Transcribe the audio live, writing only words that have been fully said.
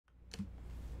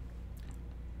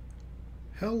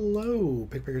Hello,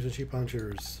 pickpickers and sheep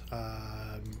punchers.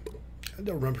 I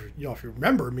don't remember y'all if you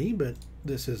remember me, but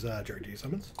this is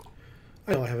JuryDutySummons.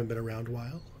 I know I haven't been around a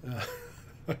while.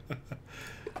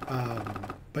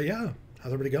 But yeah,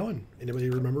 how's everybody going?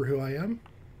 Anybody remember who I am?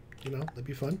 You know, that'd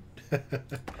be fun.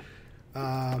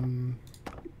 I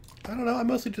don't know, I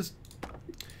mostly just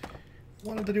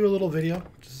wanted to do a little video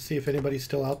just to see if anybody's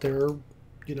still out there,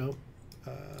 you know,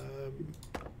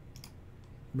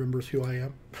 remembers who I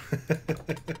am.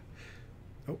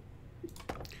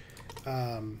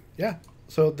 Yeah,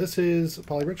 so this is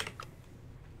Polybridge.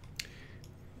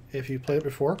 If you played it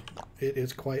before, it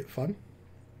is quite fun.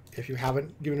 If you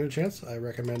haven't given it a chance, I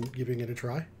recommend giving it a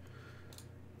try.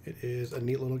 It is a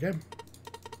neat little game.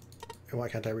 And why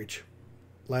can't I reach?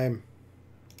 Lame.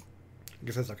 I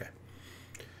guess that's okay.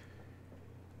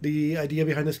 The idea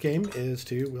behind this game is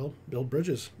to, well, build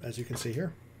bridges, as you can see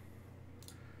here.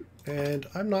 And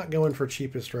I'm not going for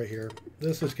cheapest right here.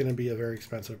 This is going to be a very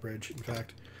expensive bridge, in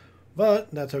fact.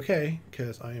 But that's okay,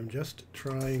 because I am just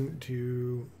trying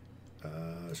to...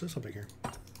 show something here.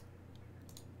 I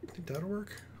think that'll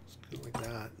work. Let's do it like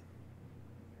that.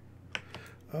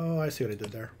 Oh, I see what I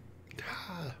did there.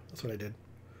 Ah, that's what I did.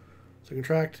 So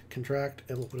contract,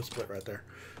 and we'll put a split right there.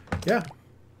 Yeah.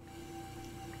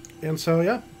 And so,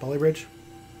 yeah, Polybridge,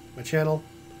 my channel.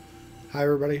 Hi,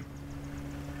 everybody.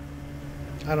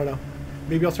 I don't know.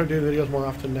 Maybe I'll start doing videos more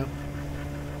often now.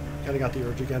 Kind of got the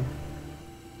urge again.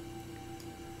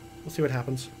 We'll see what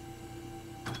happens.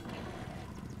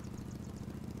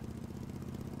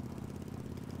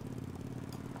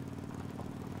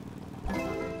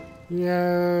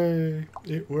 Yay!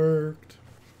 It worked.